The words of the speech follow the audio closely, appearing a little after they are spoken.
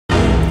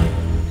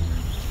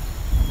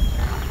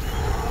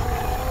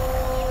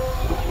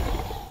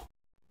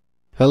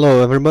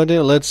Hello everybody,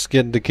 let's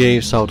get the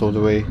caves out of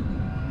the way.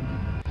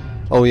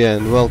 Oh yeah,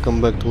 and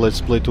welcome back to Let's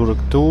Play Turok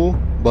 2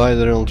 by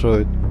the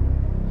Antroid.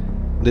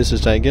 This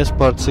is, I guess,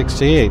 part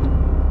 68.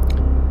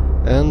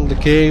 And the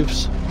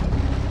caves,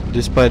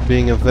 despite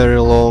being a very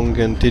long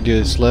and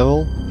tedious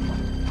level,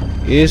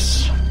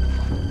 is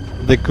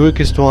the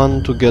quickest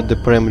one to get the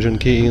Primogen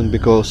key in,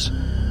 because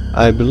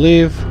I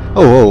believe...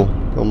 Oh,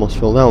 almost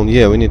fell down.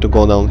 Yeah, we need to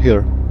go down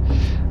here.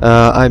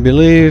 I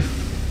believe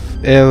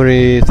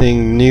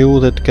everything new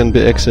that can be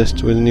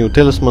accessed with new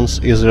talismans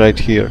is right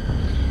here.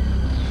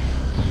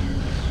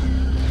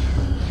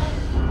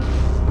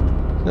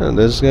 And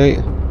this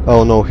guy...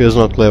 Oh no, he's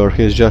not clever,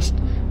 he's just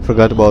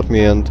forgot about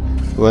me and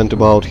went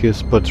about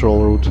his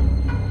patrol route.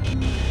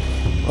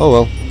 Oh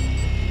well.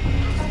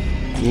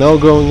 Now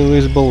going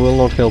invisible will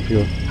not help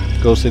you,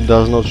 because it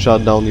does not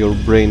shut down your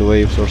brain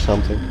waves or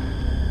something.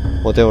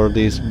 Whatever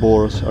these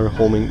boars are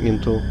homing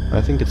into.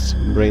 I think it's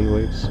brain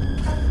waves.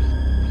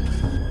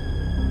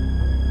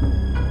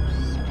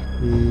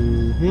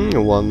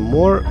 One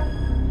more.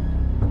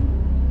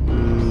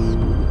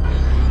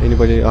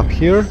 Anybody up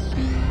here?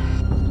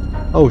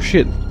 Oh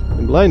shit,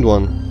 a blind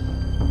one.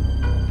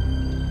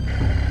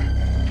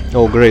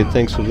 Oh great,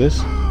 thanks to this.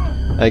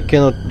 I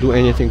cannot do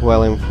anything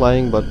while I'm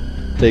flying, but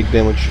take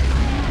damage.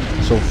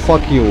 So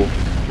fuck you,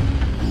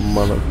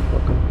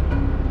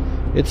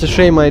 motherfucker. It's a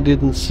shame I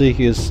didn't see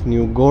his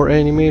new gore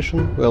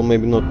animation. Well,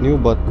 maybe not new,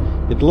 but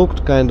it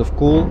looked kind of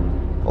cool.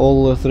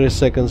 All the 3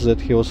 seconds that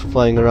he was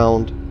flying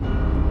around.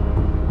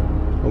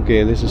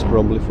 Okay, this is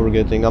probably for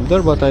getting up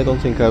there, but I don't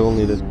think I will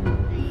need it.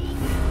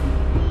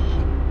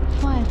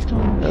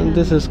 And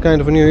this is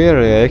kind of a new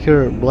area. I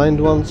hear blind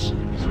ones.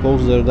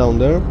 Suppose they're down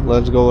there.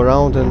 Let's go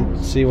around and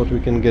see what we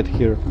can get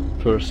here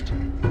first.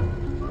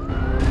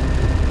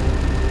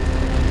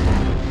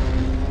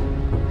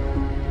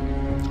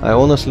 I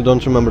honestly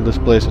don't remember this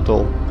place at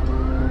all.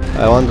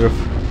 I wonder if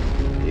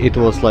it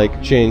was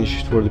like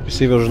changed for the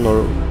PC version,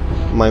 or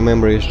my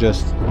memory is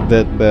just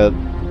that bad.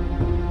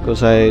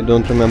 Because I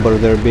don't remember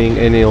there being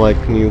any like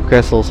new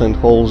castles and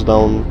holes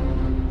down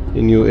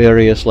in new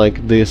areas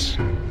like this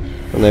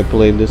when I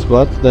played this,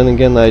 but then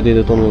again I did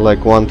it only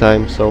like one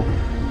time, so...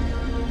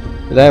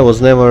 And I was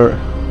never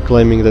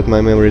claiming that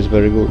my memory is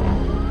very good.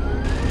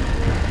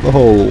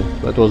 Oh,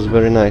 that was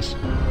very nice.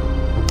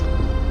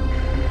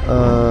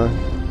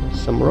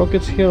 Some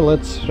rockets here,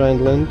 let's try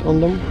and land on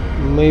them,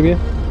 maybe.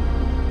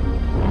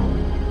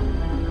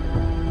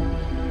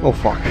 Oh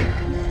fuck.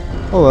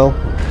 Oh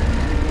well.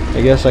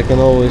 I guess I can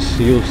always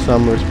use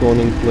some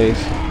respawning place.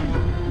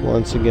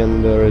 Once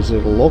again, there is a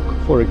lock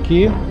for a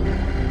key.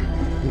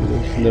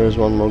 There's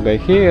one more guy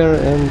here,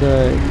 and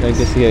I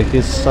guess, yeah,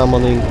 he's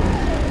summoning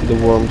the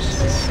worms.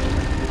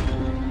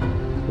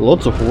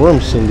 Lots of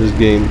worms in this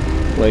game.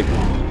 Like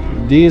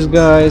these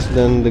guys,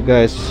 then the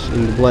guys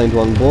in the blind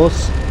one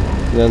boss,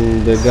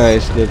 then the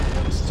guys that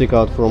stick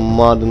out from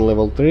mud in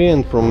level 3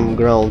 and from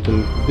ground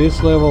in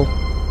this level.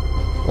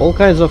 All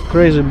kinds of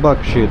crazy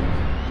bug shit.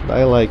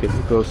 I like it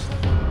because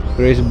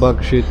crazy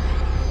bug shit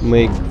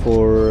make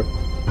for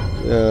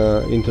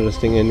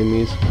interesting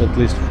enemies, at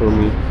least for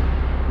me.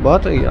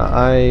 But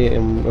I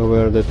am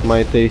aware that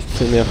my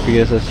tastes in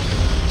FPSs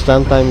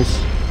sometimes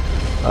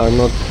are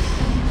not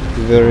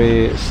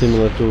very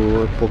similar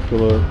to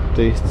popular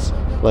tastes,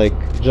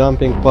 like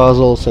jumping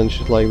puzzles and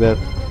shit like that.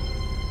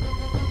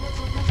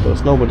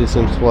 Because nobody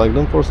seems to like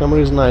them for some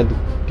reason. I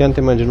can't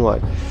imagine why.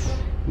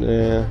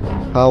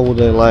 How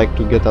would I like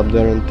to get up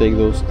there and take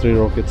those 3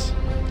 rockets?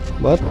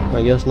 But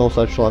I guess no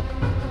such luck.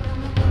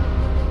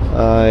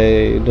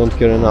 I don't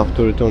care enough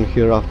to return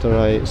here after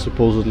I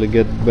supposedly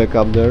get back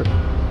up there.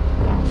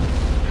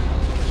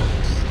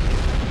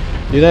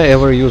 Did I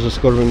ever use a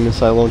Scorpion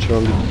missile launcher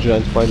on the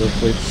giant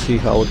spiders? Let's see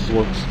how it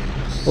works.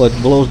 Well,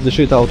 it blows the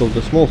shit out of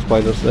the small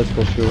spiders, that's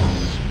for sure.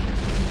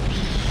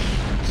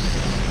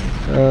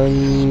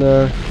 And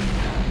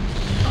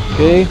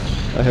okay,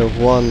 I have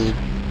 1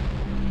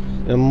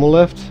 ammo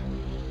left.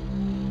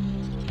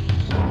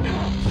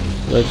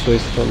 Let's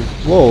waste it on...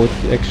 Whoa, it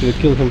actually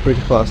killed him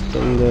pretty fast.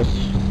 And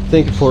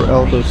thank you for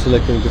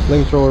auto-selecting the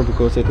flamethrower,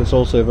 because it is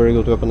also a very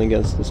good weapon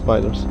against the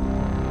spiders.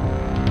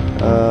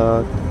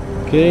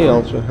 Okay,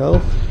 ultra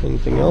health.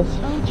 Anything else?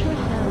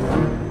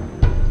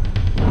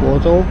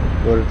 Portal,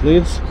 where it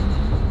leads.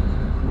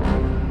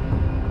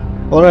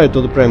 Alright, to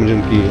the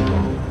Primogen key.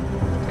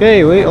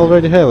 Okay, we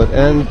already have it,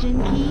 and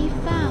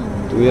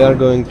we are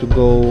going to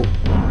go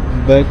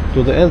back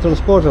to the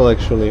entrance portal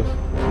actually.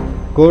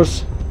 Of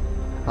course,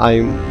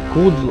 I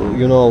could,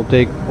 you know,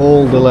 take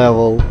all the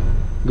level,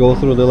 go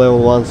through the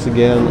level once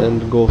again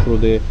and go through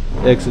the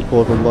exit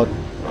portal, but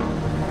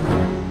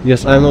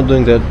yes, I'm not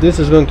doing that. This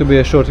is going to be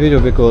a short video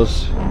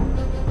because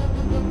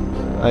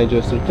I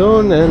just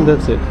returned and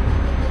that's it.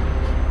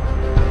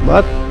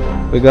 But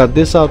we got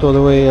this out of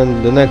the way,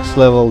 and the next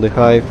level, the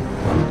hive,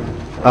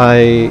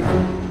 I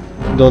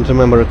don't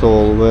remember at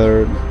all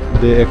where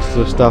the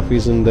extra stuff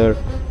is in there.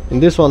 In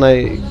this one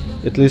I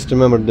at least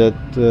remember that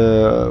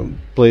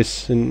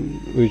place in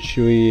which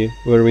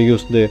where we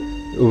used the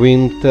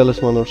wind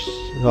talisman, or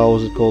how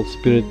was it called,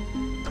 spirit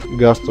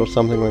gust or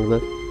something like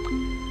that.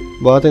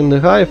 But in the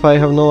hive I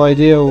have no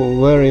idea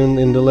where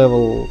in the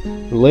level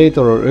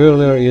later or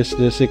earlier is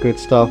the secret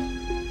stuff.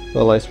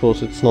 Well, I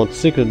suppose it's not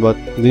secret, but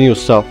the new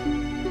stuff.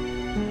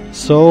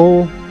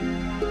 So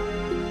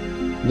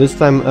this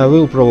time I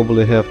will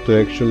probably have to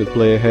actually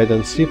play ahead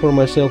and see for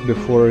myself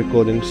before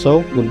recording.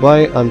 So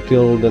goodbye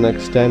until the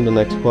next time, the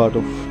next part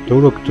of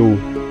Turok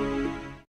 2.